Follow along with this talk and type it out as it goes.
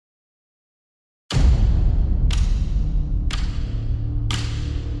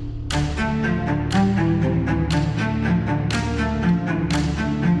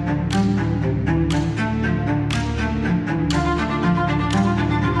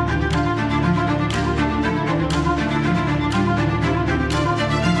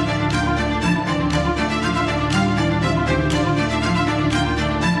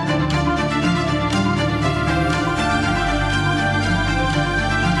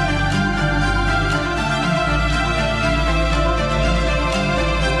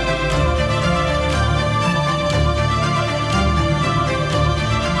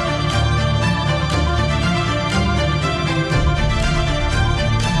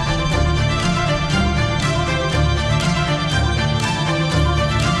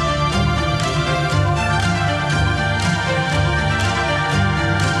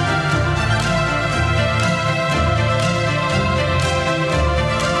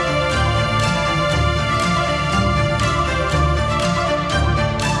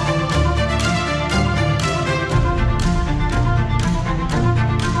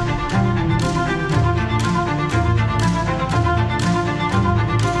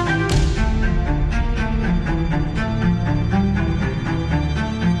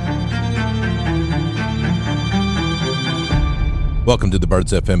Welcome to the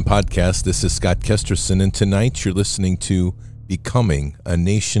Bards FM podcast. This is Scott Kesterson, and tonight you're listening to Becoming a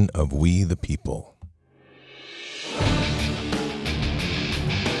Nation of We the People.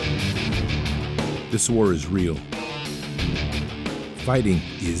 This war is real. Fighting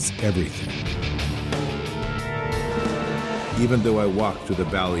is everything. Even though I walk through the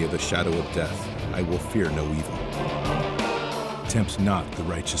valley of the shadow of death, I will fear no evil. Tempt not the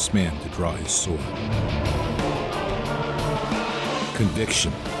righteous man to draw his sword.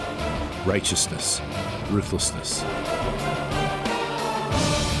 Conviction, righteousness, ruthlessness.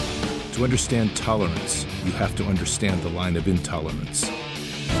 To understand tolerance, you have to understand the line of intolerance.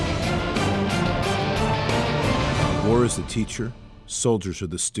 War is the teacher, soldiers are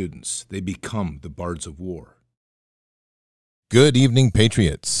the students. They become the bards of war. Good evening,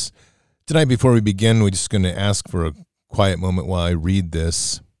 Patriots. Tonight, before we begin, we're just going to ask for a quiet moment while I read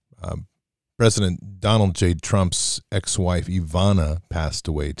this. President Donald J. Trump's ex-wife, Ivana, passed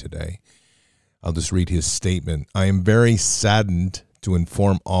away today. I'll just read his statement. I am very saddened to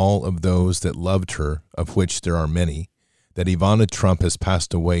inform all of those that loved her, of which there are many, that Ivana Trump has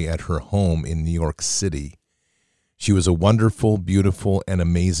passed away at her home in New York City. She was a wonderful, beautiful, and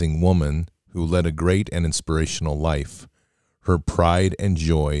amazing woman who led a great and inspirational life. Her pride and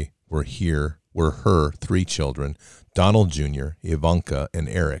joy were her three children, Donald Jr., Ivanka, and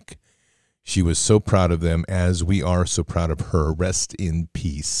Eric. She was so proud of them, as we are so proud of her. Rest in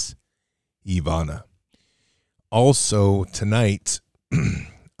peace, Ivana. Also, tonight,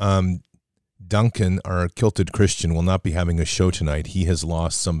 Duncan, our kilted Christian, will not be having a show tonight. He has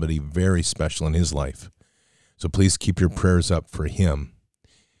lost somebody very special in his life. So please keep your prayers up for him.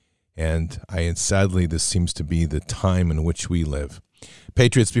 And sadly, this seems to be the time in which we live.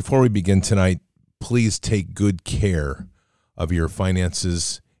 Patriots, before we begin tonight, please take good care of your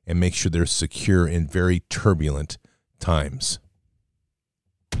finances and make sure they're secure in very turbulent times.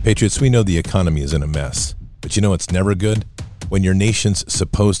 Patriots, we know the economy is in a mess, but you know it's never good? When your nation's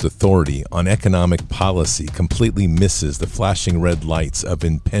supposed authority on economic policy completely misses the flashing red lights of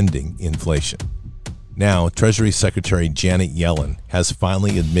impending inflation. Now, Treasury Secretary Janet Yellen has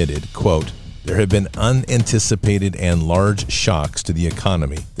finally admitted, quote, there have been unanticipated and large shocks to the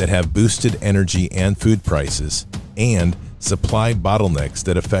economy that have boosted energy and food prices and supply bottlenecks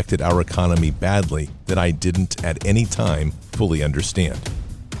that affected our economy badly that I didn't at any time fully understand.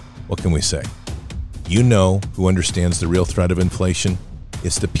 What can we say? You know who understands the real threat of inflation?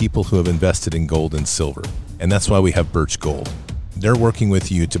 It's the people who have invested in gold and silver. And that's why we have Birch Gold. They're working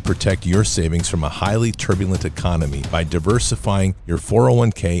with you to protect your savings from a highly turbulent economy by diversifying your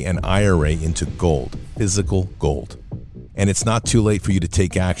 401k and IRA into gold, physical gold. And it's not too late for you to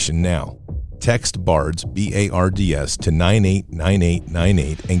take action now. Text BARDS, B-A-R-D-S, to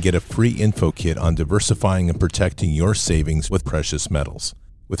 989898 and get a free info kit on diversifying and protecting your savings with precious metals.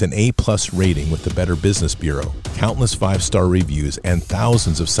 With an A-plus rating with the Better Business Bureau, countless 5-star reviews, and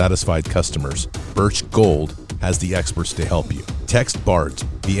thousands of satisfied customers, Birch Gold has the experts to help you. Text BARDS,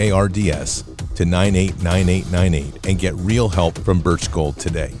 B-A-R-D-S, to 989898 and get real help from Birch Gold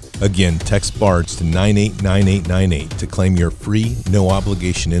today. Again, text BARDS to 989898 to claim your free,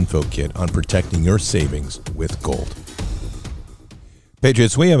 no-obligation info kit on protecting your savings with gold.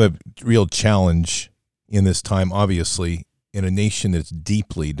 Patriots, we have a real challenge in this time, obviously, in a nation that's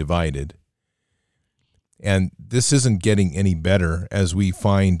deeply divided. And this isn't getting any better, as we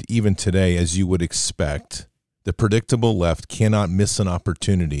find even today, as you would expect. The predictable left cannot miss an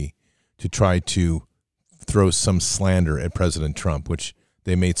opportunity to try to throw some slander at President Trump, which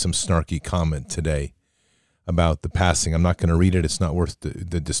they made some snarky comment today about the passing. I'm not going to read it. It's not worth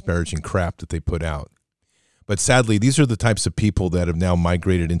the disparaging crap that they put out. But sadly, these are the types of people that have now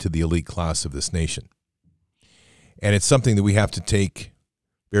migrated into the elite class of this nation. And it's something that we have to take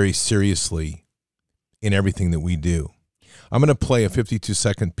very seriously in everything that we do. I'm going to play a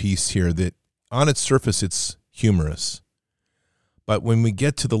 52-second piece here that on its surface, it's humorous. But when we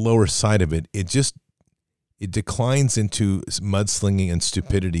get to the lower side of it, it declines into mudslinging and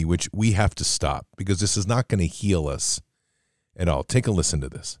stupidity, which we have to stop because this is not going to heal us at all. Take a listen to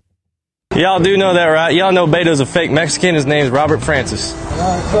this. Y'all do know that, right? Y'all know Beto's a fake Mexican. His name's Robert Francis.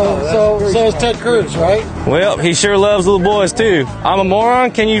 So is Ted Cruz, right? Well, he sure loves little boys, too. I'm a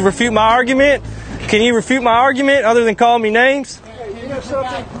moron. Can you refute my argument? Can you refute my argument other than calling me names? You know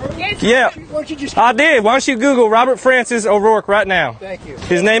something? Yeah, I did. Why don't you Google Robert Francis O'Rourke right now? Thank you.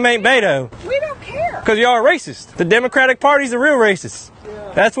 His name ain't Beto. We don't care. Because y'all are racist. The Democratic Party's the real racist.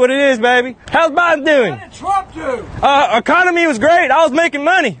 Yeah. That's what it is, baby. How's Biden doing? What did Trump do? Economy was great. I was making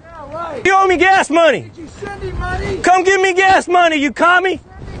money. Right. You owe me gas money. Did you send him money? Come give me gas money, you commie.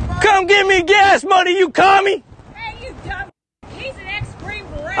 Come give me gas money, you commie. Hey, you dumb. He's an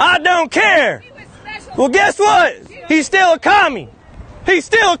I don't care. Well, guess what? He's still a commie. He's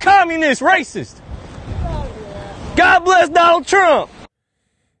still a communist, racist. God bless Donald Trump.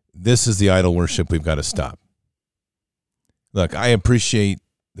 This is the idol worship we've got to stop. Look, I appreciate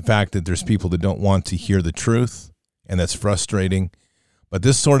the fact that there's people that don't want to hear the truth, and that's frustrating. But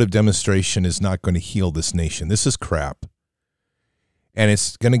this sort of demonstration is not going to heal this nation. This is crap. And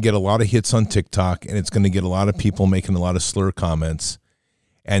it's going to get a lot of hits on TikTok, and it's going to get a lot of people making a lot of slur comments.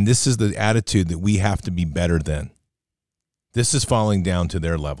 And this is the attitude that we have to be better than. This is falling down to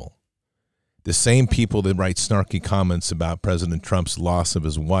their level. The same people that write snarky comments about President Trump's loss of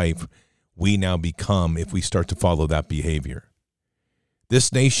his wife, we now become if we start to follow that behavior.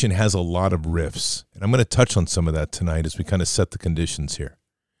 This nation has a lot of rifts, and I'm going to touch on some of that tonight as we kind of set the conditions here.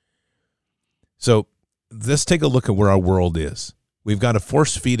 So let's take a look at where our world is. We've got a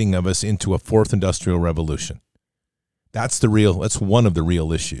force feeding of us into a fourth industrial revolution. That's one of the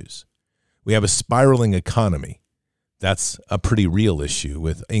real issues. We have a spiraling economy. That's a pretty real issue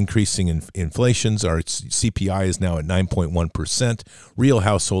with increasing inflations. Our CPI is now at 9.1%. Real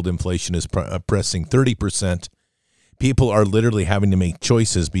household inflation is pressing 30%. People are literally having to make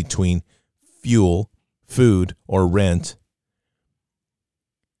choices between fuel, food, or rent.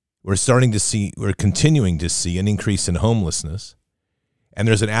 We're continuing to see an increase in homelessness. And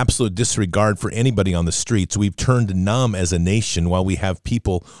there's an absolute disregard for anybody on the streets. We've turned numb as a nation while we have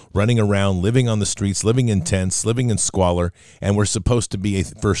people running around, living on the streets, living in tents, living in squalor, and we're supposed to be a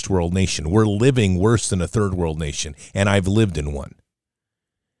first world nation. We're living worse than a third world nation, and I've lived in one.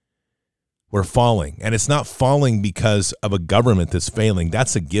 We're falling, and it's not falling because of a government that's failing.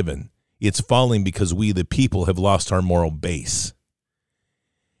 That's a given. It's falling because we, the people, have lost our moral base.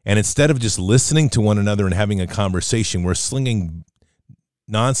 And instead of just listening to one another and having a conversation, we're slinging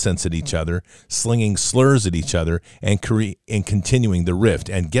nonsense at each other, slinging slurs at each other, and continuing the rift.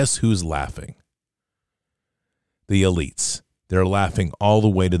 And guess who's laughing? The elites. They're laughing all the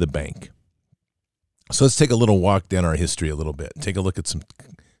way to the bank. So let's take a little walk down our history a little bit. Take a look at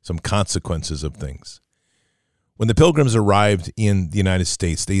some consequences of things. When the Pilgrims arrived in the United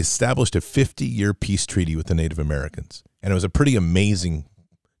States, they established a 50-year peace treaty with the Native Americans. And it was a pretty amazing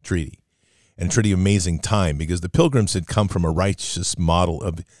treaty. And a pretty amazing time because the Pilgrims had come from a righteous model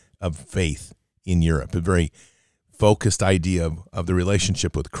of faith in Europe, a very focused idea of the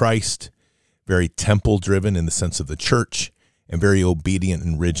relationship with Christ, very temple-driven in the sense of the church, and very obedient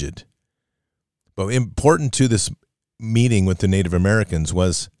and rigid. But important to this meeting with the Native Americans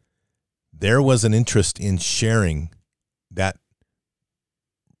was there was an interest in sharing that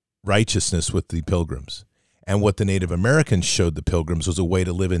righteousness with the Pilgrims. And what the Native Americans showed the Pilgrims was a way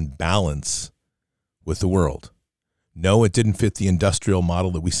to live in balance with the world. No, it didn't fit the industrial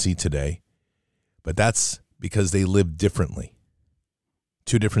model that we see today, but that's because they lived differently.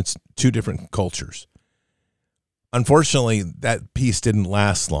 Two different cultures. Unfortunately, that peace didn't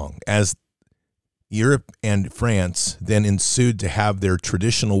last long, as Europe and France then ensued to have their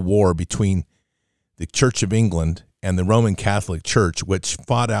traditional war between the Church of England and the Roman Catholic Church, which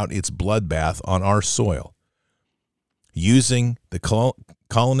fought out its bloodbath on our soil, using the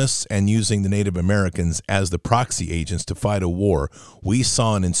colonists and using the Native Americans as the proxy agents to fight a war. We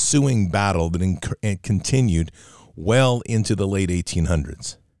saw an ensuing battle that continued well into the late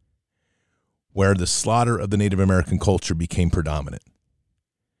 1800s, where the slaughter of the Native American culture became predominant.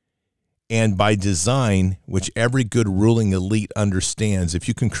 And by design, which every good ruling elite understands, if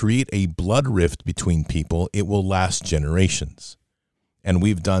you can create a blood rift between people, it will last generations. And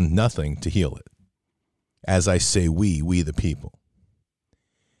we've done nothing to heal it. As I say, we the people.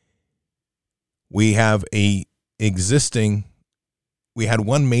 We had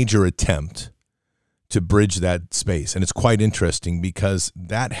one major attempt to bridge that space. And it's quite interesting because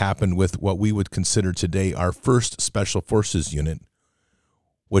that happened with what we would consider today our first Special Forces unit,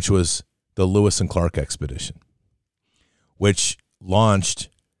 which was the Lewis and Clark expedition, which launched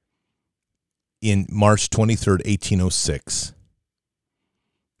in March 23rd, 1806.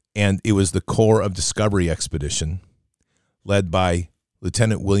 And it was the Corps of Discovery expedition led by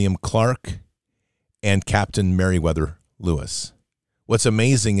Lieutenant William Clark and Captain Meriwether Lewis. What's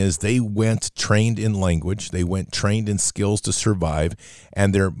amazing is they went trained in language, they went trained in skills to survive,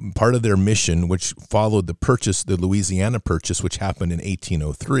 and part of their mission, which followed the Louisiana Purchase, which happened in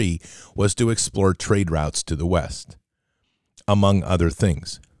 1803, was to explore trade routes to the west, among other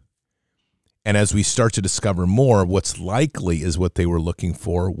things. And as we start to discover more, what's likely is what they were looking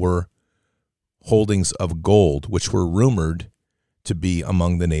for were holdings of gold, which were rumored to be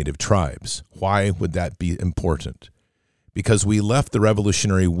among the native tribes. Why would that be important? because we left the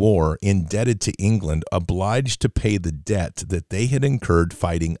Revolutionary War indebted to England, obliged to pay the debt that they had incurred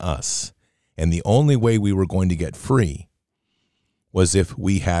fighting us. And the only way we were going to get free was if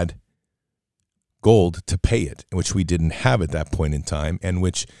we had gold to pay it, which we didn't have at that point in time, and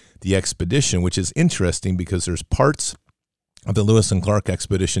which the expedition, which is interesting because there's parts of the Lewis and Clark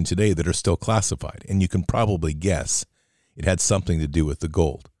expedition today that are still classified, and you can probably guess it had something to do with the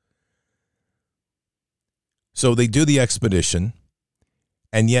gold. So they do the expedition,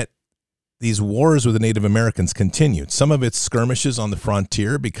 and yet these wars with the Native Americans continued. Some of it's skirmishes on the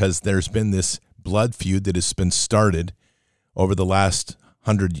frontier because there's been this blood feud that has been started over the last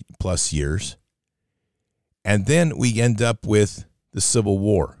 100+ years. And then we end up with the Civil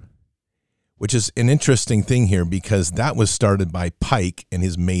War, which is an interesting thing here because that was started by Pike and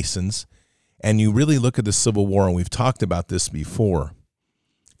his Masons. And you really look at the Civil War, and we've talked about this before.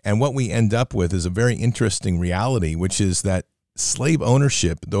 And what we end up with is a very interesting reality, which is that slave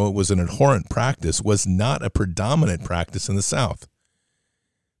ownership, though it was an abhorrent practice, was not a predominant practice in the South.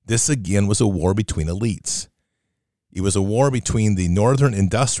 This, again, was a war between elites. It was a war between the northern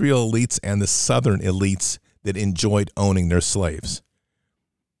industrial elites and the southern elites that enjoyed owning their slaves.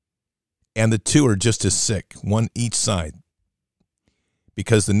 And the two are just as sick, one each side.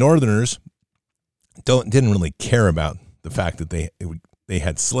 Because the northerners didn't really care about the fact that they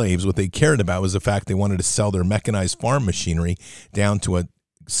had slaves. What they cared about was the fact they wanted to sell their mechanized farm machinery down to a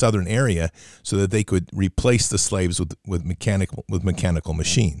southern area so that they could replace the slaves with mechanical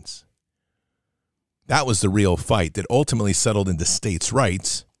machines. That was the real fight that ultimately settled into states'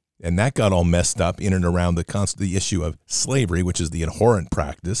 rights, and that got all messed up in and around the issue of slavery, which is the abhorrent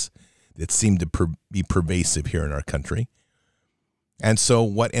practice that seemed to be pervasive here in our country. And so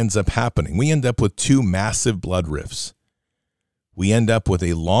what ends up happening? We end up with two massive blood rifts. We end up with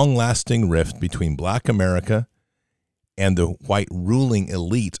a long-lasting rift between Black America and the white ruling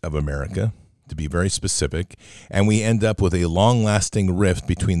elite of America, to be very specific, and we end up with a long-lasting rift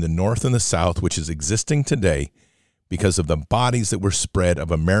between the North and the South, which is existing today because of the bodies that were spread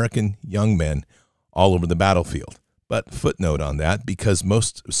of American young men all over the battlefield. But footnote on that, because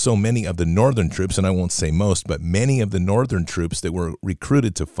so many of the northern troops, and I won't say most, but many of the northern troops that were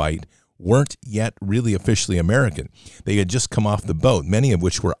recruited to fight weren't yet really officially American. They had just come off the boat, many of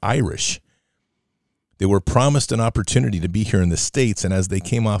which were Irish. They were promised an opportunity to be here in the States, and as they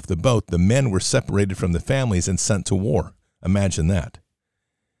came off the boat, the men were separated from the families and sent to war. Imagine that.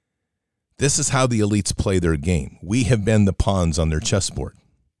 This is how the elites play their game. We have been the pawns on their chessboard.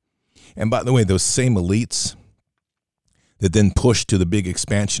 And by the way, those same elites that then pushed to the big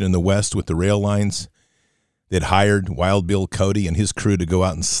expansion in the West with the rail lines, that hired Wild Bill Cody and his crew to go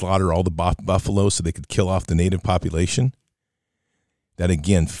out and slaughter all the buffalo so they could kill off the native population. That,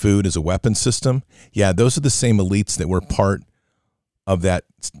 again, food as a weapon system. Yeah, those are the same elites that were part of that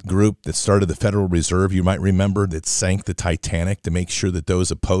group that started the Federal Reserve, you might remember, that sank the Titanic to make sure that those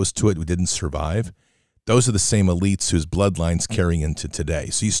opposed to it didn't survive. Those are the same elites whose bloodlines carry into today.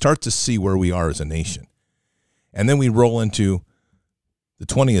 So you start to see where we are as a nation. And then we roll into the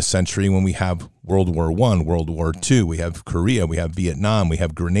 20th century when we have World War I, World War II, we have Korea, we have Vietnam, we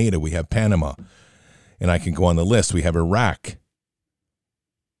have Grenada, we have Panama, and I can go on the list. We have Iraq.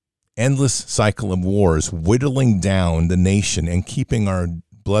 Endless cycle of wars whittling down the nation and keeping our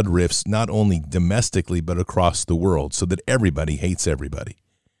blood rifts not only domestically but across the world so that everybody hates everybody.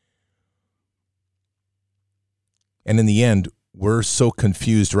 And in the end, we're so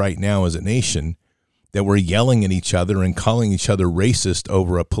confused right now as a nation that we're yelling at each other and calling each other racist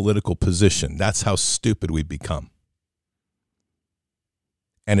over a political position. That's how stupid we've become.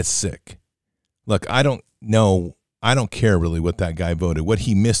 And it's sick. Look, I don't care really what that guy voted, what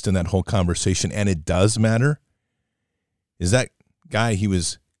he missed in that whole conversation, and it does matter, is that guy he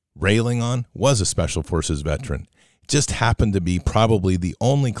was railing on was a Special Forces veteran. Just happened to be probably the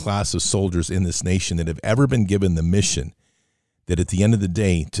only class of soldiers in this nation that have ever been given the mission that at the end of the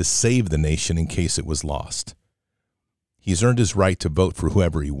day to save the nation in case it was lost. He's earned his right to vote for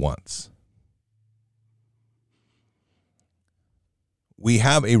whoever he wants. We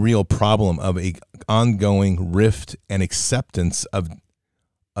have a real problem of an ongoing rift and acceptance of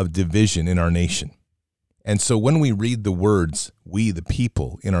division in our nation. And so when we read the words, we the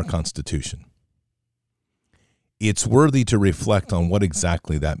people, in our Constitution, it's worthy to reflect on what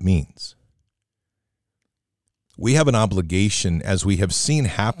exactly that means. We have an obligation, as we have seen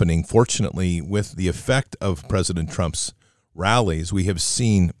happening, fortunately, with the effect of President Trump's rallies, we have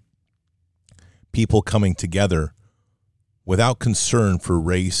seen people coming together without concern for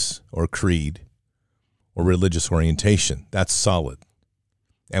race or creed or religious orientation. That's solid.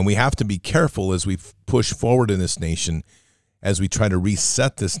 And we have to be careful as we push forward in this nation as we try to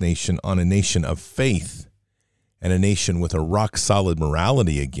reset this nation on a nation of faith and a nation with a rock-solid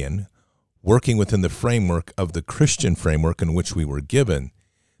morality again, working within the framework of the Christian framework in which we were given,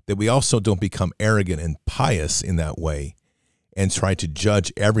 that we also don't become arrogant and pious in that way and try to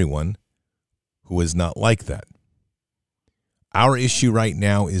judge everyone who is not like that. Our issue right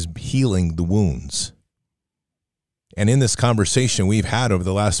now is healing the wounds. And in this conversation we've had over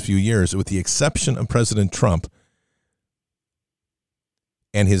the last few years, with the exception of President Trump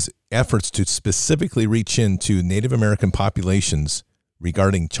and his efforts to specifically reach into Native American populations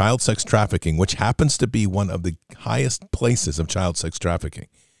regarding child sex trafficking, which happens to be one of the highest places of child sex trafficking,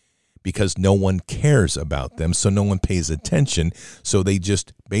 because no one cares about them, so no one pays attention, so they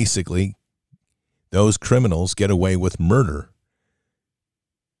just basically, those criminals get away with murder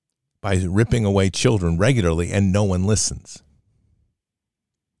by ripping away children regularly, and no one listens.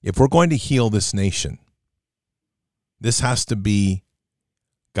 If we're going to heal this nation, this has to be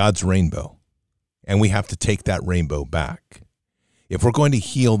God's rainbow, and we have to take that rainbow back. If we're going to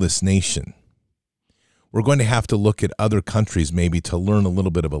heal this nation, we're going to have to look at other countries maybe to learn a little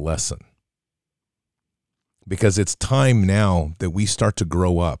bit of a lesson. Because it's time now that we start to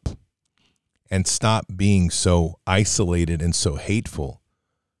grow up and stop being so isolated and so hateful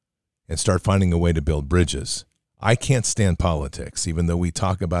and start finding a way to build bridges. I can't stand politics, even though we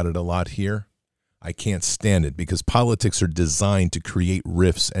talk about it a lot here. I can't stand it because politics are designed to create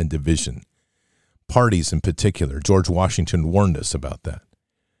rifts and division. Parties in particular. George Washington warned us about that.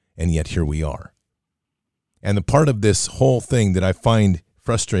 And yet here we are. And the part of this whole thing that I find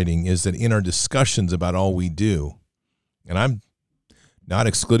frustrating is that in our discussions about all we do, and I'm not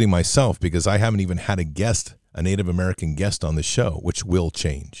excluding myself because I haven't even had a Native American guest on the show, which will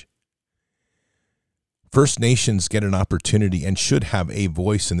change. First Nations get an opportunity and should have a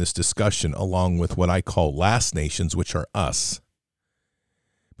voice in this discussion along with what I call last nations, which are us.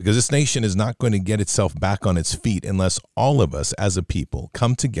 Because this nation is not going to get itself back on its feet unless all of us as a people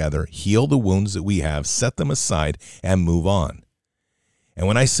come together, heal the wounds that we have, set them aside, and move on. And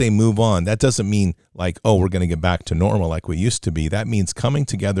when I say move on, that doesn't mean like, oh, we're going to get back to normal like we used to be. That means coming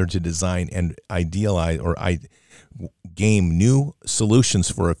together to design and idealize or game new solutions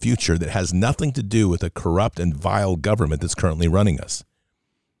for a future that has nothing to do with a corrupt and vile government that's currently running us.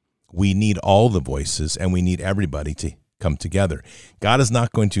 We need all the voices, and we need everybody to come together. God is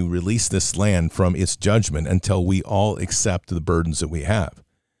not going to release this land from its judgment until we all accept the burdens that we have.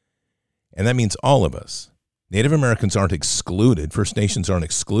 And that means all of us. Native Americans aren't excluded. First Nations aren't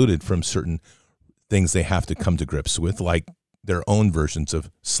excluded from certain things they have to come to grips with, like their own versions of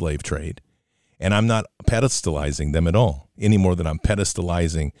slave trade. And I'm not pedestalizing them at all, any more than I'm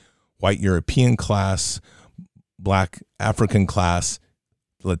pedestalizing white European class, black African class,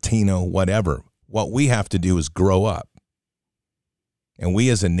 Latino, whatever. What we have to do is grow up. And we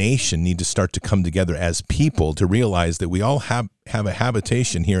as a nation need to start to come together as people to realize that we all have a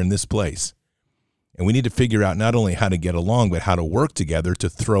habitation here in this place. And we need to figure out not only how to get along, but how to work together to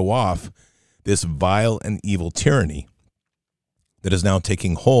throw off this vile and evil tyranny that is now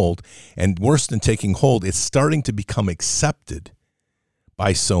taking hold. And worse than taking hold, it's starting to become accepted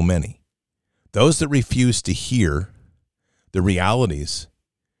by so many. Those that refuse to hear the realities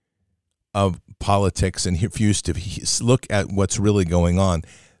of politics and refuse to look at what's really going on,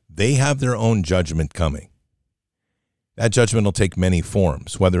 they have their own judgment coming. That judgment will take many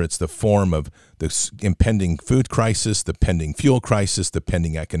forms, whether it's the form of the impending food crisis, the pending fuel crisis, the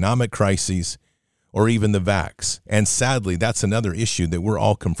pending economic crises, or even the vax. And sadly, that's another issue that we're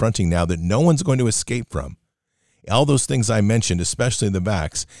all confronting now that no one's going to escape from. All those things I mentioned, especially the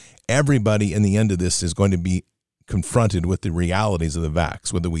vax, everybody in the end of this is going to be confronted with the realities of the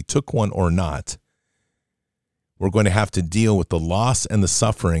vax. Whether we took one or not, we're going to have to deal with the loss and the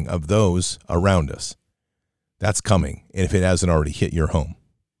suffering of those around us. That's coming, if it hasn't already hit your home.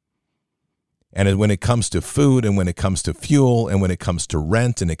 And when it comes to food, and when it comes to fuel, and when it comes to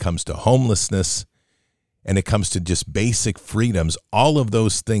rent, and it comes to homelessness, and it comes to just basic freedoms, all of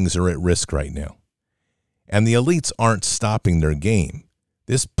those things are at risk right now. And the elites aren't stopping their game.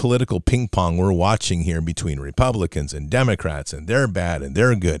 This political ping pong we're watching here between Republicans and Democrats, and they're bad and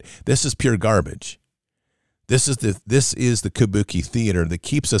they're good, this is pure garbage. This is the kabuki theater that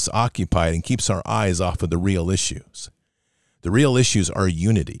keeps us occupied and keeps our eyes off of the real issues. The real issues are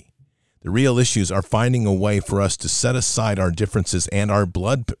unity. The real issues are finding a way for us to set aside our differences and our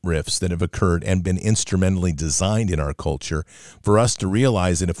blood rifts that have occurred and been instrumentally designed in our culture, for us to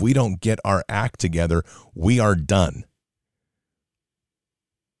realize that if we don't get our act together, we are done.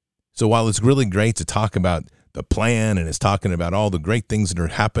 So while it's really great to talk about the plan and it's talking about all the great things that are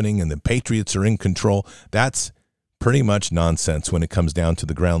happening and the patriots are in control, that's pretty much nonsense when it comes down to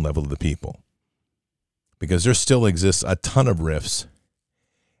the ground level of the people. Because there still exists a ton of rifts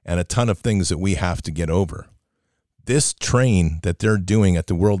and a ton of things that we have to get over. This train that they're doing at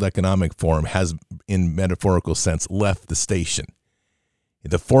the World Economic Forum has, in metaphorical sense, left the station.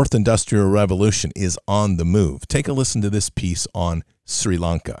 The fourth industrial revolution is on the move. Take a listen to this piece on Sri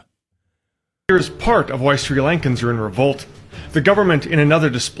Lanka. Here's part of why Sri Lankans are in revolt. The government, in another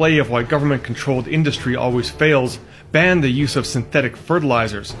display of why government-controlled industry always fails, banned the use of synthetic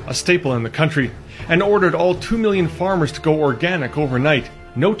fertilizers, a staple in the country, and ordered all 2 million farmers to go organic overnight.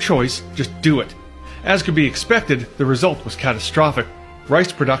 No choice, just do it. As could be expected, the result was catastrophic.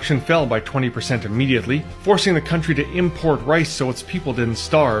 Rice production fell by 20% immediately, forcing the country to import rice so its people didn't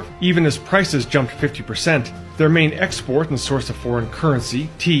starve, even as prices jumped 50%. Their main export and source of foreign currency,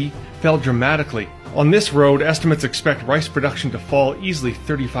 tea, fell dramatically. On this road, estimates expect rice production to fall easily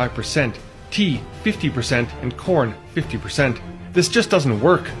 35%, tea 50%, and corn 50%. This just doesn't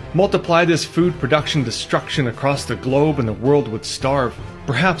work. Multiply this food production destruction across the globe and the world would starve.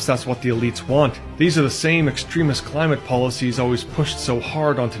 Perhaps that's what the elites want. These are the same extremist climate policies always pushed so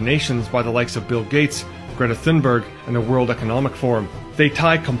hard onto nations by the likes of Bill Gates, Greta Thunberg, and the World Economic Forum. They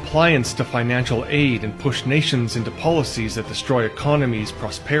tie compliance to financial aid and push nations into policies that destroy economies,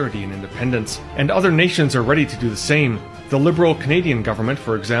 prosperity, and independence. And other nations are ready to do the same. The Liberal Canadian government,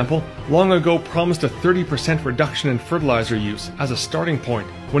 for example, long ago promised a 30% reduction in fertilizer use as a starting point,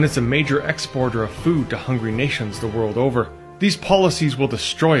 when it's a major exporter of food to hungry nations the world over. These policies will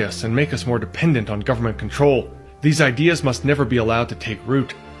destroy us and make us more dependent on government control. These ideas must never be allowed to take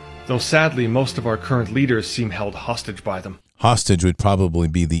root, though sadly most of our current leaders seem held hostage by them. Hostage would probably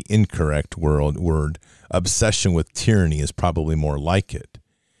be the incorrect word. Obsession with tyranny is probably more like it.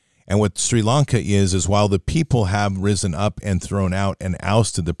 And what Sri Lanka is while the people have risen up and thrown out and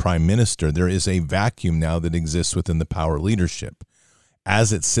ousted the prime minister, there is a vacuum now that exists within the power leadership.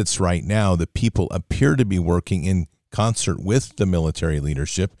 As it sits right now, the people appear to be working in concert with the military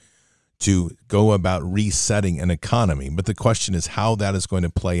leadership to go about resetting an economy. But the question is how that is going to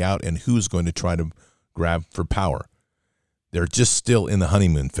play out and who's going to try to grab for power. They're just still in the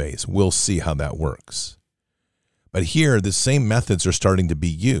honeymoon phase. We'll see how that works. But here, the same methods are starting to be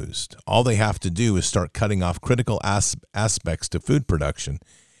used. All they have to do is start cutting off critical aspects to food production,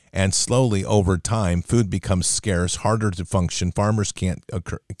 and slowly, over time, food becomes scarce, harder to function. Farmers can't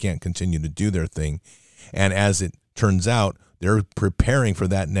continue to do their thing. And as it turns out, they're preparing for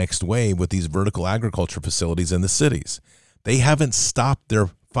that next wave with these vertical agriculture facilities in the cities. They haven't stopped their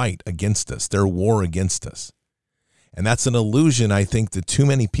fight against us, their war against us. And that's an illusion I think that too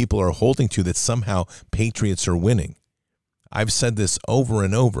many people are holding to, that somehow patriots are winning. I've said this over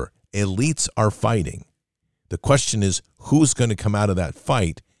and over. Elites are fighting. The question is who's going to come out of that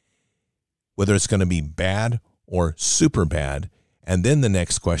fight, whether it's going to be bad or super bad. And then the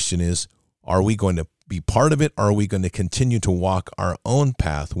next question is, are we going to be part of it, or are we going to continue to walk our own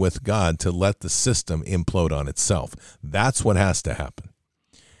path with God to let the system implode on itself? That's what has to happen.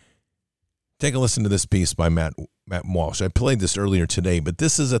 Take a listen to this piece by Matt Walsh. I played this earlier today, but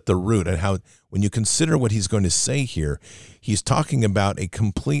this is at the root, and how when you consider what he's going to say here, he's talking about a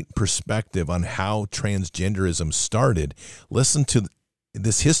complete perspective on how transgenderism started. Listen to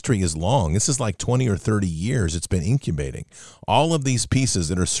this. History is long. This is like 20 or 30 years it's been incubating. All of these pieces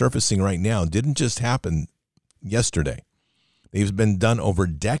that are surfacing right now didn't just happen yesterday. They've been done over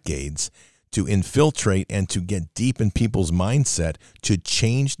decades to infiltrate and to get deep in people's mindset, to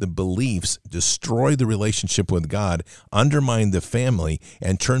change the beliefs, destroy the relationship with God, undermine the family,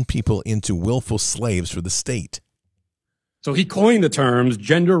 and turn people into willful slaves for the state. So he coined the terms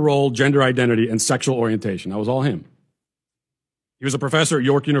gender role, gender identity, and sexual orientation. That was all him. He was a professor at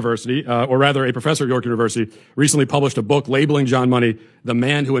York University, a professor at York University, recently published a book labeling John Money the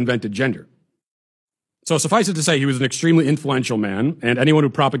man who invented gender. So suffice it to say, he was an extremely influential man, and anyone who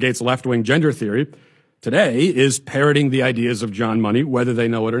propagates left-wing gender theory today is parroting the ideas of John Money, whether they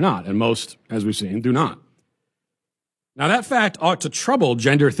know it or not, and most, as we've seen, do not. Now, that fact ought to trouble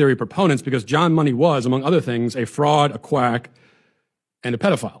gender theory proponents because John Money was, among other things, a fraud, a quack, and a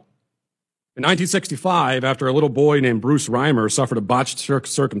pedophile. In 1965, after a little boy named Bruce Reimer suffered a botched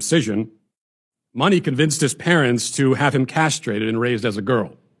circumcision, Money convinced his parents to have him castrated and raised as a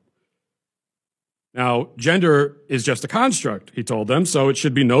girl. Now, gender is just a construct, he told them, so it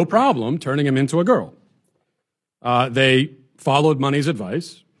should be no problem turning him into a girl. They followed Money's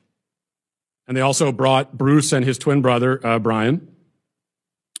advice, and they also brought Bruce and his twin brother, Brian.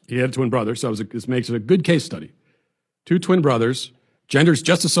 He had a twin brother, so this makes it a good case study. Two twin brothers. Gender's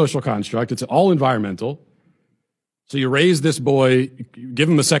just a social construct. It's all environmental. So you raise this boy, give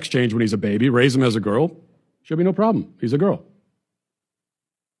him a sex change when he's a baby, raise him as a girl, Should be no problem. He's a girl.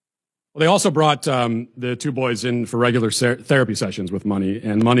 Well, they also brought the two boys in for regular therapy sessions with Money,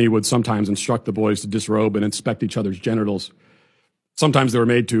 and Money would sometimes instruct the boys to disrobe and inspect each other's genitals. Sometimes they were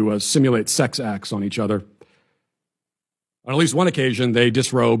made to simulate sex acts on each other. On at least one occasion, they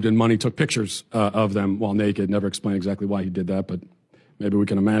disrobed and Money took pictures of them while naked. Never explained exactly why he did that, but maybe we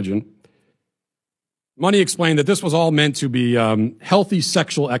can imagine. Money explained that this was all meant to be healthy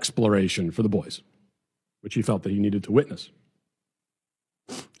sexual exploration for the boys, which he felt that he needed to witness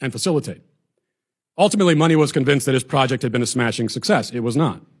and facilitate. Ultimately, Money was convinced that his project had been a smashing success. It was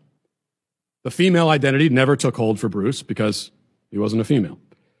not. The female identity never took hold for Bruce because he wasn't a female.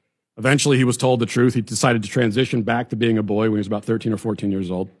 Eventually, he was told the truth. He decided to transition back to being a boy when he was about 13 or 14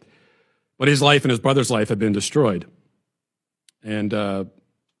 years old. But his life and his brother's life had been destroyed. And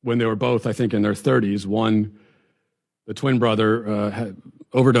when they were both, I think, in their 30s, one, the twin brother, had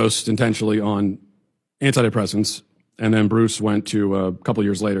overdosed intentionally on antidepressants. And then Bruce went to, a couple of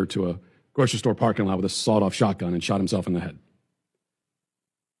years later, to a grocery store parking lot with a sawed-off shotgun and shot himself in the head.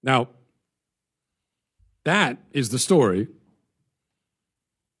 Now, that is the story.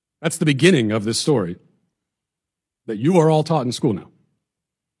 That's the beginning of this story that you are all taught in school now.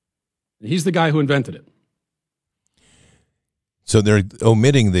 And he's the guy who invented it. So they're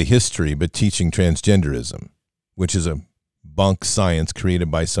omitting the history but teaching transgenderism, which is a bunk science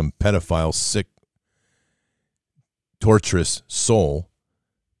created by some pedophile, sick, torturous soul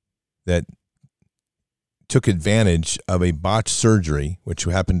that took advantage of a botched surgery, which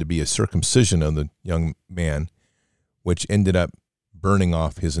happened to be a circumcision of the young man, which ended up burning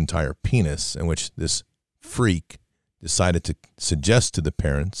off his entire penis, in which this freak decided to suggest to the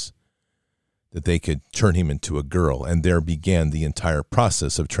parents that they could turn him into a girl, and there began the entire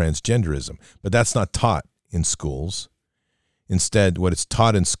process of transgenderism. But that's not taught in schools. Instead, what is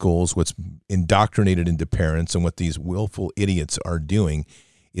taught in schools, what's indoctrinated into parents, and what these willful idiots are doing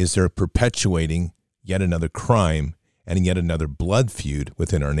is they're perpetuating yet another crime and yet another blood feud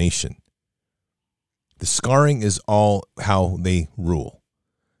within our nation. The scarring is all how they rule.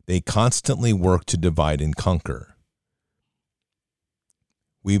 They constantly work to divide and conquer.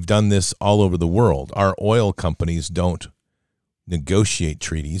 We've done this all over the world. Our oil companies don't negotiate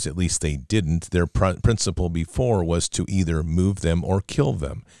treaties, at least they didn't. Their principle before was to either move them or kill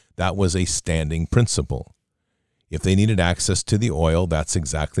them. That was a standing principle. If they needed access to the oil, that's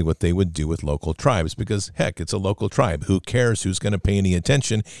exactly what they would do with local tribes, because, heck, it's a local tribe. Who cares who's going to pay any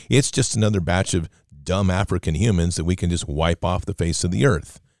attention? It's just another batch of dumb African humans that we can just wipe off the face of the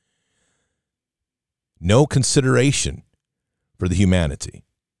earth. No consideration for the humanity.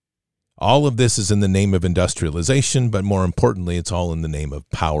 All of this is in the name of industrialization, but more importantly, it's all in the name of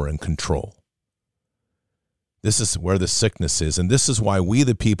power and control. This is where the sickness is, and this is why we,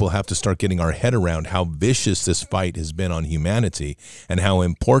 the people, have to start getting our head around how vicious this fight has been on humanity and how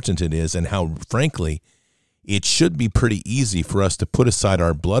important it is, and how, frankly, it should be pretty easy for us to put aside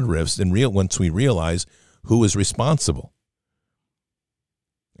our blood rifts and once we realize who is responsible.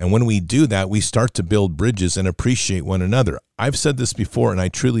 And when we do that, we start to build bridges and appreciate one another. I've said this before, and I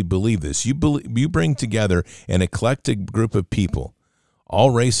truly believe this. You bring together an eclectic group of people, all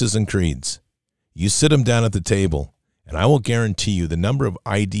races and creeds. You sit them down at the table, and I will guarantee you the number of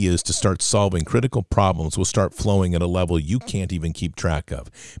ideas to start solving critical problems will start flowing at a level you can't even keep track of,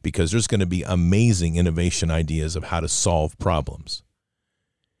 because there's going to be amazing innovation ideas of how to solve problems.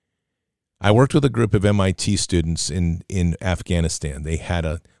 I worked with a group of MIT students in Afghanistan. They had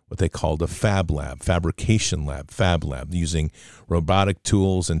what they called a fab lab, fabrication lab, fab lab, using robotic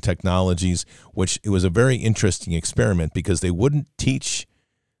tools and technologies, which it was a very interesting experiment because they wouldn't teach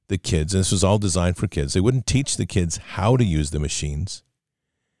the kids, and this was all designed for kids, they wouldn't teach the kids how to use the machines.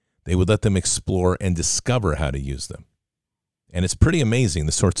 They would let them explore and discover how to use them. And it's pretty amazing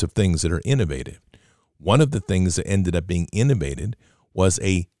the sorts of things that are innovative. One of the things that ended up being innovated was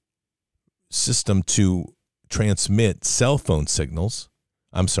a system to transmit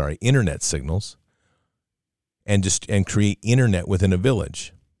internet signals, and create internet within a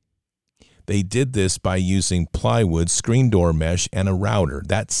village. They did this by using plywood, screen door mesh, and a router.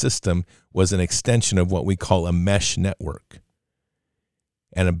 That system was an extension of what we call a mesh network,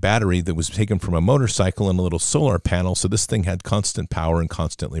 and a battery that was taken from a motorcycle and a little solar panel, so this thing had constant power and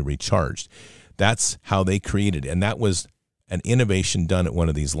constantly recharged. That's how they created it, and that was an innovation done at one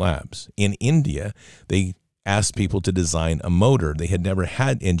of these labs. In India, they asked people to design a motor. They had never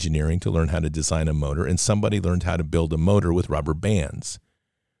had engineering to learn how to design a motor, and somebody learned how to build a motor with rubber bands.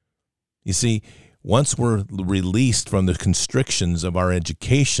 You see, once we're released from the constrictions of our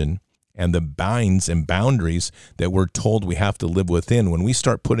education and the binds and boundaries that we're told we have to live within. When we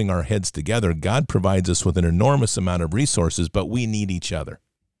start putting our heads together, God provides us with an enormous amount of resources, but we need each other.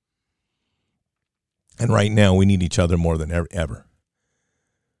 And right now, we need each other more than ever.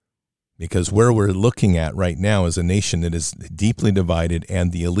 Because where we're looking at right now is a nation that is deeply divided,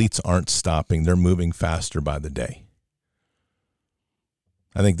 and the elites aren't stopping. They're moving faster by the day.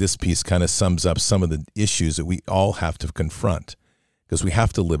 I think this piece kind of sums up some of the issues that we all have to confront, because we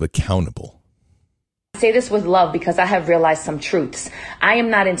have to live accountable. I say this with love because I have realized some truths. I am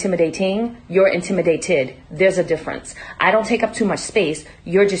not intimidating. You're intimidated. There's a difference. I don't take up too much space.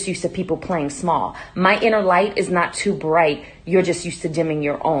 You're just used to people playing small. My inner light is not too bright. You're just used to dimming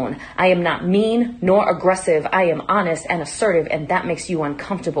your own. I am not mean nor aggressive. I am honest and assertive, and that makes you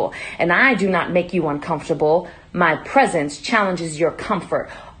uncomfortable. And I do not make you uncomfortable. My presence challenges your comfort.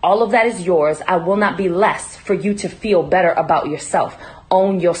 All of that is yours. I will not be less for you to feel better about yourself.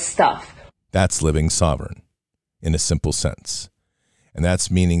 Own your stuff. That's living sovereign in a simple sense. And that's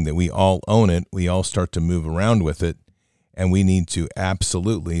meaning that we all own it, we all start to move around with it, and we need to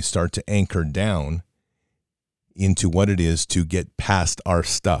absolutely start to anchor down into what it is to get past our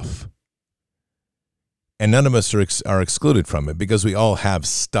stuff. And none of us are excluded from it, because we all have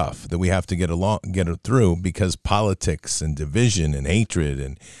stuff that we have to get it through, because politics and division and hatred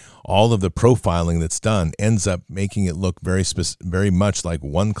and all of the profiling that's done ends up making it look very much like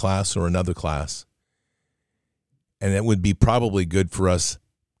one class or another class. And it would be probably good for us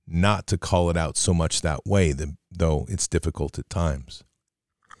not to call it out so much that way, though it's difficult at times.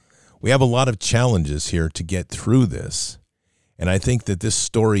 We have a lot of challenges here to get through this. And I think that this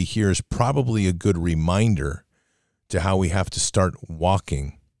story here is probably a good reminder to how we have to start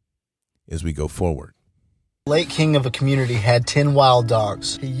walking as we go forward. The late king of a community had 10 wild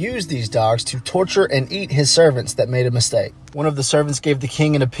dogs. He used these dogs to torture and eat his servants that made a mistake. One of the servants gave the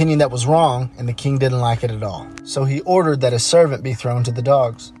king an opinion that was wrong, and the king didn't like it at all. So he ordered that a servant be thrown to the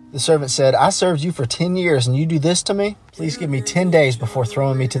dogs. The servant said, "I served you for 10 years and you do this to me? Please give me 10 days before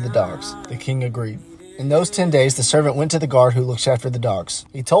throwing me to the dogs." The king agreed. In those 10 days, the servant went to the guard who looks after the dogs.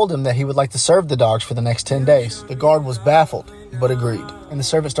 He told him that he would like to serve the dogs for the next 10 days. The guard was baffled, but agreed. And the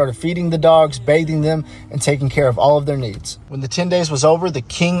servant started feeding the dogs, bathing them, and taking care of all of their needs. When the 10 days was over, the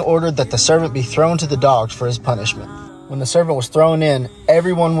king ordered that the servant be thrown to the dogs for his punishment. When the servant was thrown in,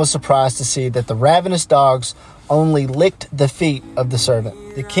 everyone was surprised to see that the ravenous dogs only licked the feet of the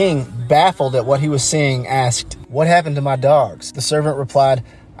servant. The king, baffled at what he was seeing, asked, "What happened to my dogs?" The servant replied,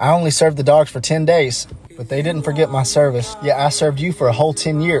 "I only served the dogs for 10 days, but they didn't forget my service. Yet I served you for a whole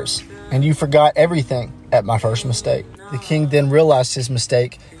 10 years, and you forgot everything at my first mistake." The king then realized his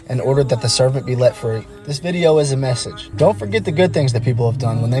mistake and ordered that the servant be let free. This video is a message. Don't forget the good things that people have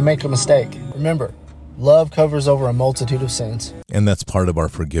done when they make a mistake. Remember, love covers over a multitude of sins. And that's part of our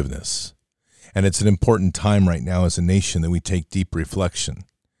forgiveness. And it's an important time right now as a nation that we take deep reflection.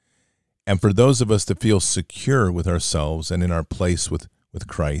 And for those of us that feel secure with ourselves and in our place with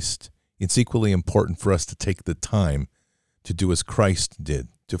Christ, it's equally important for us to take the time to do as Christ did,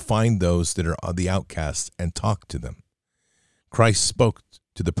 to find those that are the outcasts and talk to them. Christ spoke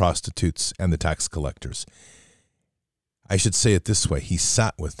to the prostitutes and the tax collectors. I should say it this way. He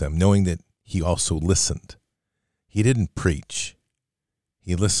sat with them, knowing that he also listened. He didn't preach.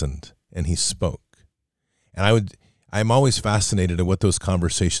 He listened and he spoke. And I'm always fascinated at what those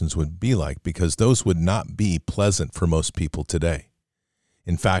conversations would be like, because those would not be pleasant for most people today.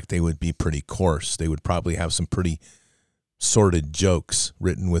 In fact, they would be pretty coarse. They would probably have some pretty sordid jokes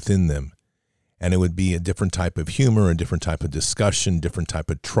written within them. And it would be a different type of humor, a different type of discussion, different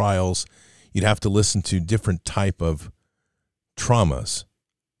type of trials. You'd have to listen to different type of traumas.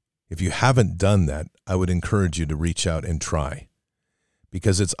 If you haven't done that, I would encourage you to reach out and try,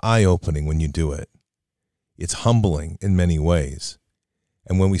 because it's eye-opening when you do it. It's humbling in many ways.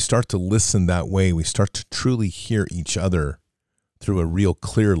 And when we start to listen that way, we start to truly hear each other through a real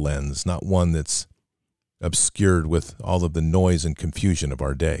clear lens, not one that's obscured with all of the noise and confusion of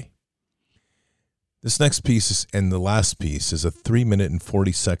our day. This next piece and the last piece is a 3-minute and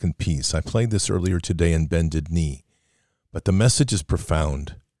 40-second piece. I played this earlier today in Bended Knee, but the message is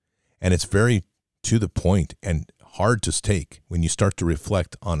profound, and it's very to the point and hard to take when you start to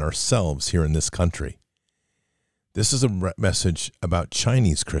reflect on ourselves here in this country. This is a message about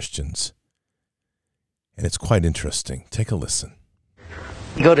Chinese Christians, and it's quite interesting. Take a listen.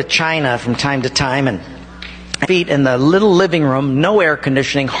 You go to China from time to time, and feet in the little living room, no air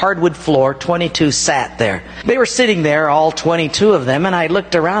conditioning, hardwood floor, 22 sat there. They were sitting there, all 22 of them, and I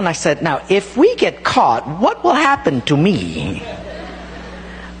looked around and I said, "Now, if we get caught, what will happen to me?"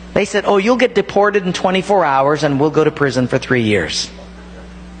 They said, "Oh, you'll get deported in 24 hours and we'll go to prison for 3 years."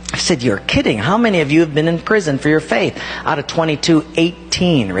 I said, you're kidding. How many of you have been in prison for your faith? Out of 22,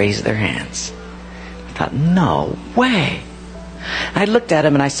 18 raised their hands. I thought, no way. I looked at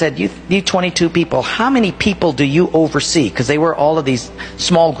him and I said, you 22 people, how many people do you oversee? Because they were all of these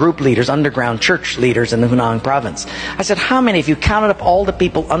small group leaders, underground church leaders in the Hunan province. I said, how many, if you counted up all the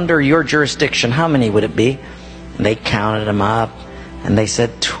people under your jurisdiction, how many would it be? And they counted them up and they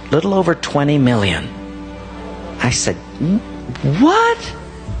said, little over 20 million. I said, what?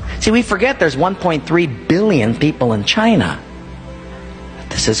 See, we forget there's 1.3 billion people in China.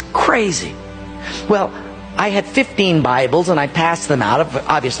 This is crazy. Well, I had 15 Bibles and I passed them out.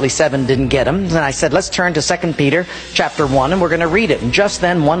 Obviously 7 didn't get them. And I said, let's turn to 2 Peter chapter 1 and we're going to read it. And just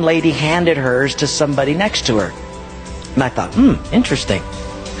then one lady handed hers to somebody next to her. And I thought, interesting.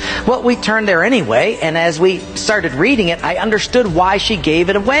 Well, we turned there anyway, and as we started reading it, I understood why she gave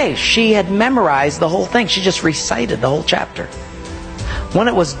it away. She had memorized the whole thing. She just recited the whole chapter. When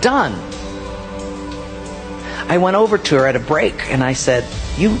it was done, I went over to her at a break and I said,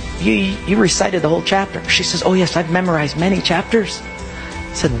 you recited the whole chapter. She says, oh yes, I've memorized many chapters.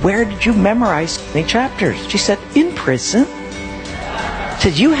 I said, where did you memorize many chapters? She said, in prison. I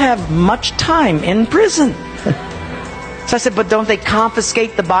said, you have much time in prison. So I said, but don't they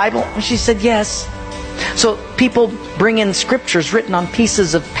confiscate the Bible? And she said, yes. So people bring in scriptures written on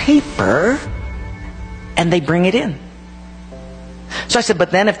pieces of paper and they bring it in. So I said,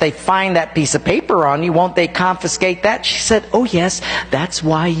 but then if they find that piece of paper on you, won't they confiscate that? She said, oh yes, that's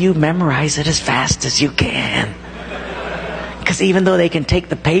why you memorize it as fast as you can. Because even though they can take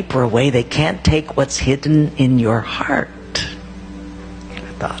the paper away, they can't take what's hidden in your heart. I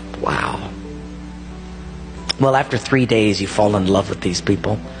thought, wow. Well, after 3 days, you fall in love with these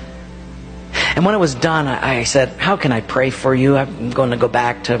people. And when it was done, I said, how can I pray for you? I'm going to go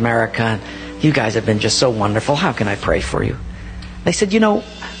back to America. You guys have been just so wonderful. How can I pray for you? They said,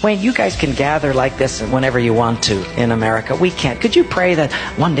 Wayne, you guys can gather like this whenever you want to in America. We can't. Could you pray that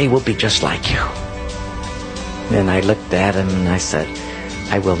one day we'll be just like you? And I looked at him and I said,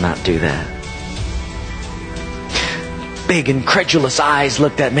 I will not do that. Big incredulous eyes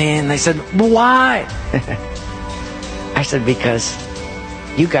looked at me and they said, why? I said, because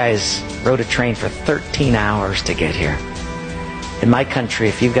you guys rode a train for 13 hours to get here. In my country,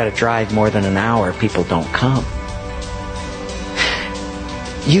 if you've got to drive more than an hour, people don't come.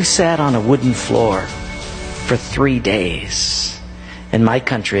 You sat on a wooden floor for 3 days. In my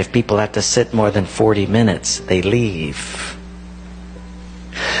country, if people have to sit more than 40 minutes, they leave.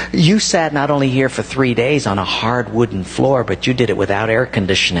 You sat not only here for 3 days on a hard wooden floor, but you did it without air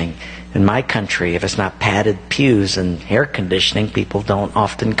conditioning. In my country, if it's not padded pews and air conditioning, people don't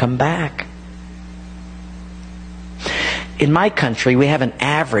often come back. In my country, we have an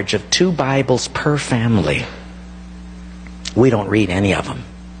average of 2 Bibles per family. We don't read any of them.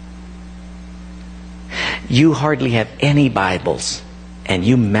 You hardly have any Bibles, and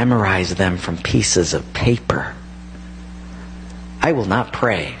you memorize them from pieces of paper. I will not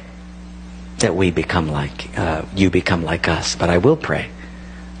pray that we become like, you become like us, but I will pray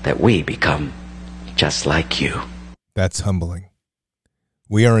that we become just like you. That's humbling.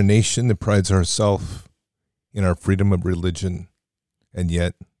 We are a nation that prides ourselves in our freedom of religion, and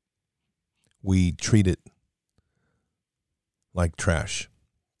yet we treat it like trash.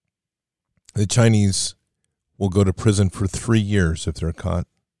 The Chinese will go to prison for 3 years if they're caught.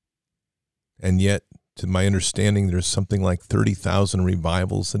 And yet, to my understanding, there's something like 30,000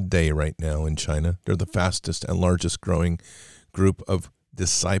 revivals a day right now in China. They're the fastest and largest growing group of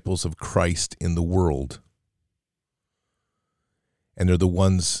disciples of Christ in the world. And they're the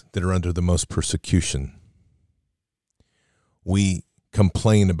ones that are under the most persecution. We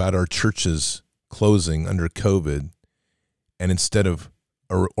complain about our churches closing under COVID, and instead of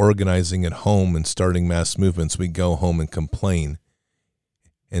organizing at home and starting mass movements, we go home and complain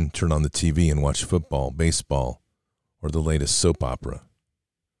and turn on the TV and watch football, baseball, or the latest soap opera.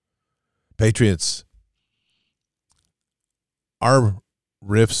 Patriots, our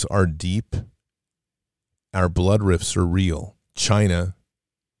rifts are deep. Our blood rifts are real. China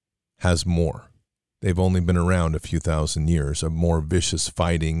has more. They've only been around a few thousand years of more vicious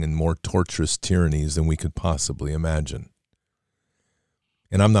fighting and more torturous tyrannies than we could possibly imagine.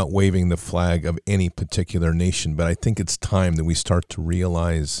 And I'm not waving the flag of any particular nation, but I think it's time that we start to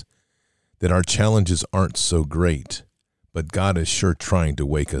realize that our challenges aren't so great, but God is sure trying to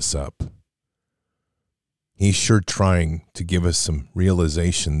wake us up. He's sure trying to give us some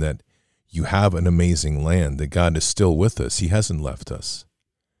realization that you have an amazing land, that God is still with us. He hasn't left us.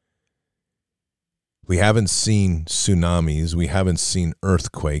 We haven't seen tsunamis. We haven't seen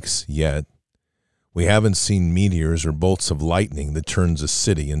earthquakes yet. We haven't seen meteors or bolts of lightning that turns a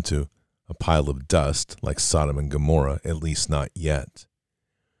city into a pile of dust like Sodom and Gomorrah, at least not yet.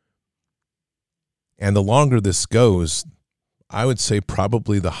 And the longer this goes, I would say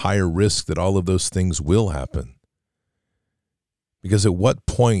probably the higher risk that all of those things will happen. Because at what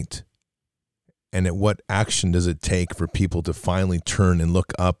point and at what action does it take for people to finally turn and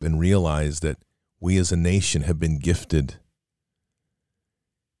look up and realize that we as a nation have been gifted,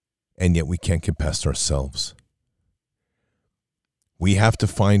 and yet we can't get past ourselves? We have to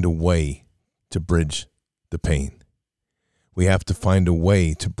find a way to bridge the pain. We have to find a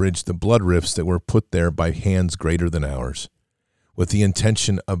way to bridge the blood rifts that were put there by hands greater than ours, with the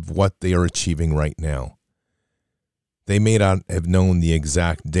intention of what they are achieving right now. They may not have known the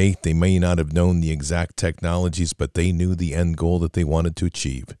exact date, they may not have known the exact technologies, but they knew the end goal that they wanted to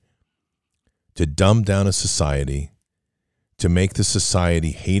achieve. To dumb down a society, to make the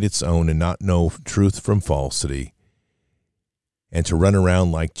society hate its own and not know truth from falsity, and to run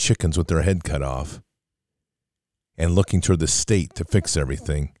around like chickens with their head cut off, and looking toward the state to fix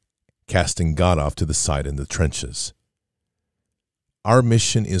everything, casting God off to the side in the trenches. Our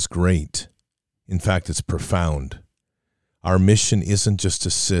mission is great. In fact, it's profound. Our mission isn't just to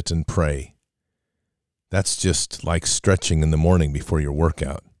sit and pray. That's just like stretching in the morning before your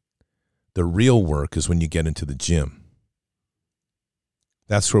workout. The real work is when you get into the gym.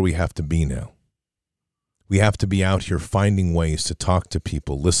 That's where we have to be now. We have to be out here finding ways to talk to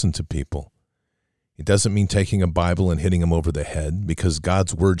people, listen to people. It doesn't mean taking a Bible and hitting them over the head, because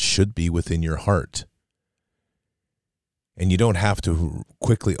God's word should be within your heart. And you don't have to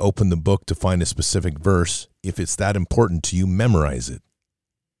quickly open the book to find a specific verse. If it's that important to you, memorize it.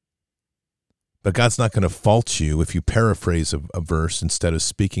 But God's not going to fault you if you paraphrase a verse instead of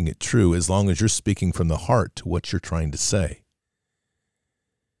speaking it true, as long as you're speaking from the heart to what you're trying to say.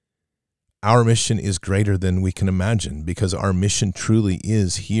 Our mission is greater than we can imagine, because our mission truly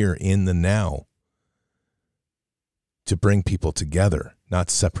is here in the now, to bring people together, not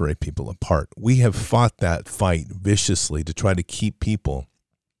separate people apart. We have fought that fight viciously to try to keep people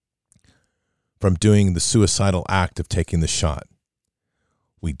from doing the suicidal act of taking the shot.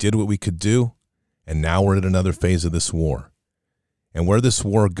 We did what we could do, and now we're at another phase of this war. And where this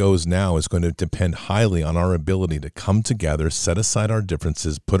war goes now is going to depend highly on our ability to come together, set aside our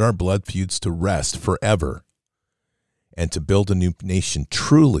differences, put our blood feuds to rest forever, and to build a new nation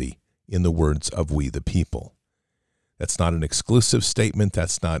truly in the words of we the people. That's not an exclusive statement.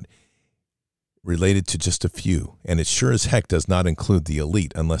 That's not related to just a few. And it sure as heck does not include the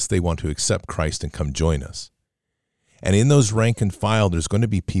elite unless they want to accept Christ and come join us. And in those rank and file, there's going to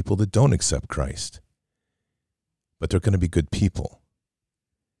be people that don't accept Christ. But they're going to be good people.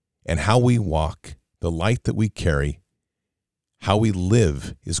 And how we walk, the light that we carry, how we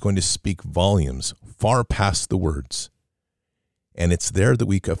live is going to speak volumes far past the words. And it's there that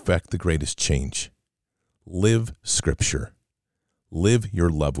we affect the greatest change. Live Scripture. Live your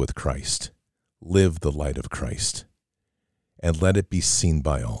love with Christ. Live the light of Christ. And let it be seen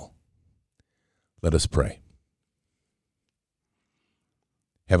by all. Let us pray.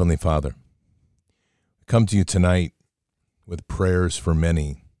 Heavenly Father, we come to you tonight with prayers for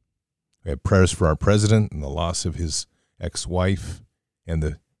many. We have prayers for our president and the loss of his ex-wife and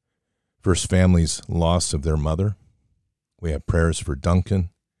the first family's loss of their mother. We have prayers for Duncan,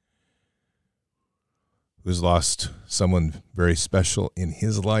 who's lost someone very special in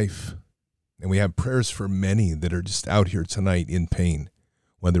his life. And we have prayers for many that are just out here tonight in pain,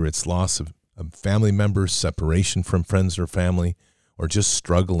 whether it's loss of family members, separation from friends or family, or just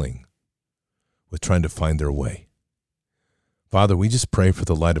struggling with trying to find their way. Father, we just pray for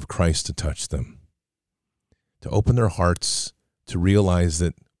the light of Christ to touch them, to open their hearts, to realize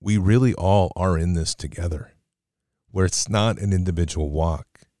that we really all are in this together, where it's not an individual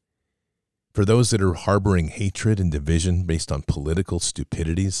walk. For those that are harboring hatred and division based on political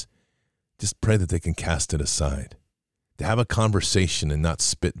stupidities, just pray that they can cast it aside, to have a conversation and not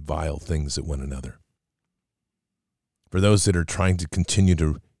spit vile things at one another. For those that are trying to continue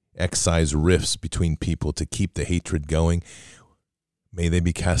to excise rifts between people to keep the hatred going, may they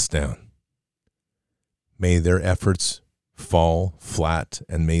be cast down. May their efforts fall flat,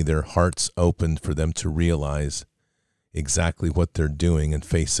 and may their hearts open for them to realize exactly what they're doing and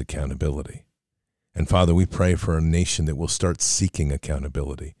face accountability. And Father, we pray for a nation that will start seeking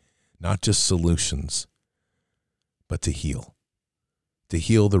accountability, not just solutions, but to heal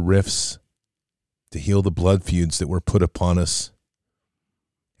the rifts, to heal the blood feuds that were put upon us,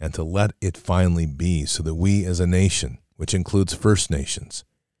 and to let it finally be so that we as a nation, which includes First Nations,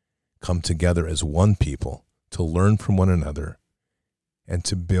 come together as one people to learn from one another and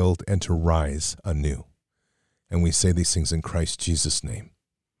to build and to rise anew. And we say these things in Christ Jesus' name.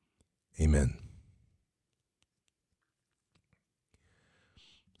 Amen.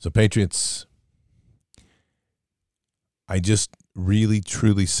 So, Patriots, I just really,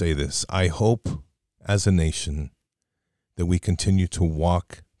 truly say this. I hope as a nation that we continue to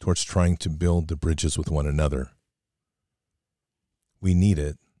walk towards trying to build the bridges with one another. We need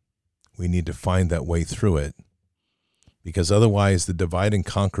it. We need to find that way through it, because otherwise the divide and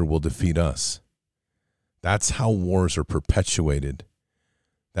conquer will defeat us. That's how wars are perpetuated.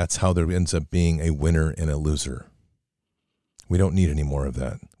 That's how there ends up being a winner and a loser. We don't need any more of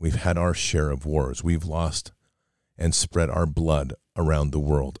that. We've had our share of wars. We've lost and spread our blood around the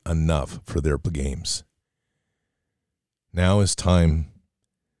world enough for their games. Now is time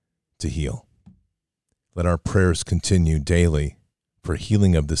to heal. Let our prayers continue daily for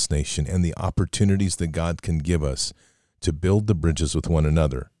healing of this nation and the opportunities that God can give us to build the bridges with one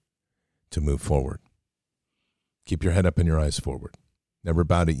another to move forward. Keep your head up and your eyes forward. Never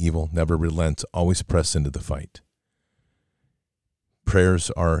bow to evil, never relent, always press into the fight.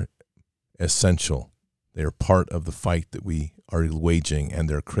 Prayers are essential. They are part of the fight that we are waging, and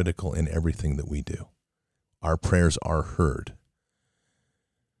they're critical in everything that we do. Our prayers are heard.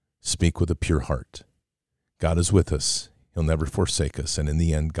 Speak with a pure heart. God is with us. He'll never forsake us, and in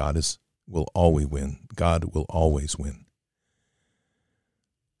the end, God will always win. God will always win.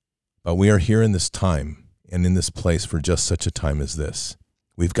 But we are here in this time and in this place for just such a time as this.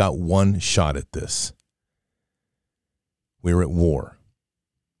 We've got one shot at this. We're at war.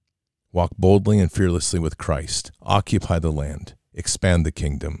 Walk boldly and fearlessly with Christ. Occupy the land. Expand the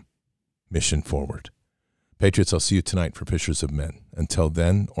kingdom. Mission forward. Patriots, I'll see you tonight for Fishers of Men. Until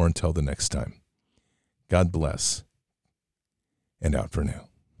then, or until the next time. God bless. And out for now.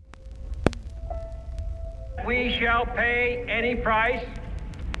 We shall pay any price,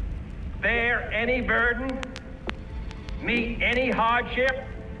 bear any burden, meet any hardship,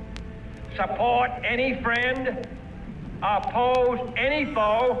 support any friend, oppose any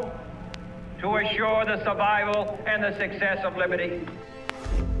foe, to assure the survival and the success of liberty.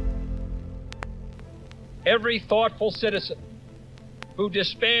 Every thoughtful citizen who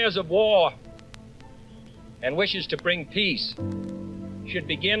despairs of war and wishes to bring peace should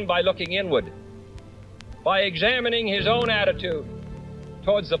begin by looking inward, by examining his own attitude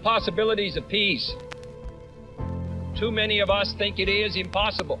towards the possibilities of peace. Too many of us think it is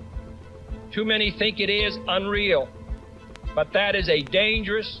impossible. Too many think it is unreal. But that is a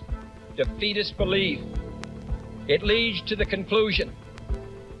dangerous, defeatist belief. It leads to the conclusion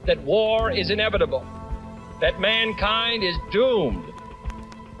that war is inevitable, that mankind is doomed,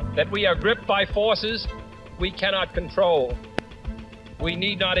 that we are gripped by forces we cannot control. We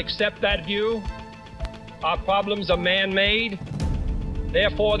need not accept that view. Our problems are man-made,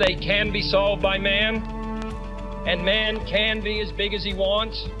 therefore they can be solved by man, and man can be as big as he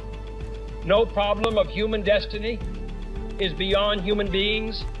wants. No problem of human destiny is beyond human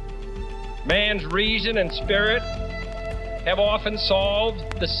beings. Man's reason and spirit have often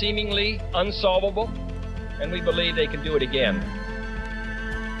solved the seemingly unsolvable, and we believe they can do it again.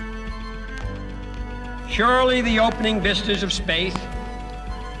 Surely the opening vistas of space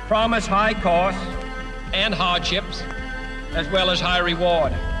promise high costs and hardships, as well as high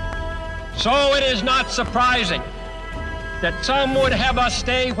reward. So it is not surprising that some would have us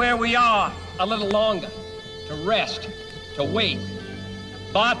stay where we are a little longer, to rest, to wait.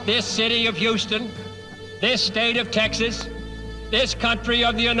 But this city of Houston, this state of Texas, this country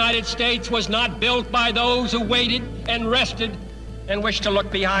of the United States was not built by those who waited and rested and wished to look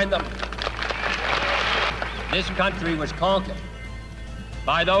behind them. This country was conquered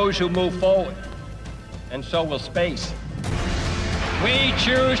by those who move forward, and so will space. We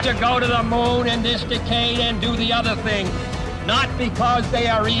choose to go to the moon in this decade and do the other thing, not because they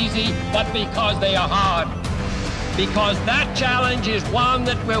are easy, but because they are hard. Because that challenge is one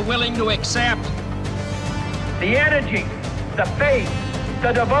that we're willing to accept. The energy, the faith,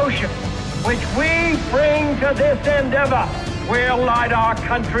 the devotion which we bring to this endeavor will light our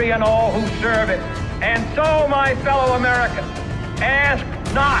country and all who serve it. And so, my fellow Americans, ask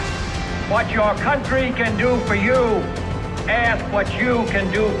not what your country can do for you. Ask what you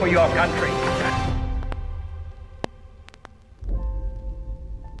can do for your country.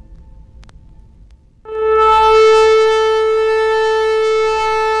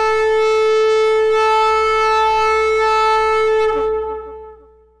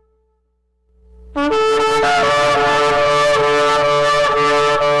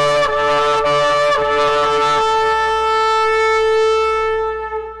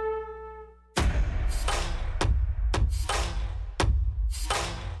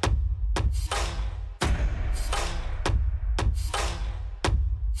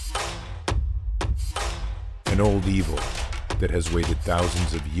 an old evil that has waited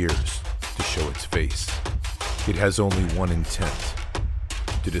thousands of years to show its face. It has only one intent: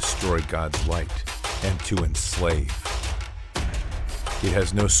 to destroy God's light and to enslave. It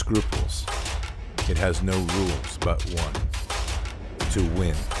has no scruples. It has no rules but one: to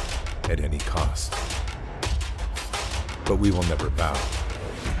win at any cost. But we will never bow,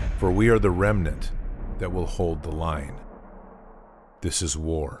 for we are the remnant that will hold the line. This is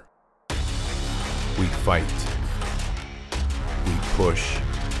war. We fight. We push.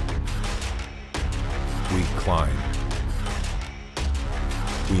 We climb.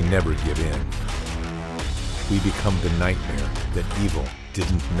 We never give in. We become the nightmare that evil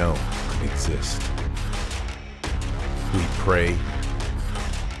didn't know could exist. We pray.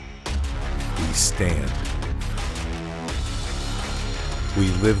 We stand. We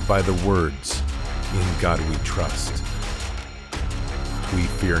live by the words, "In God we trust." We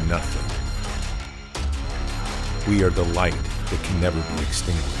fear nothing. We are the light that can never be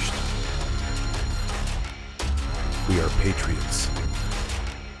extinguished. We are patriots.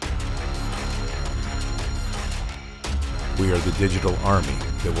 We are the digital army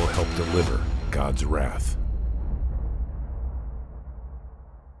that will help deliver God's wrath.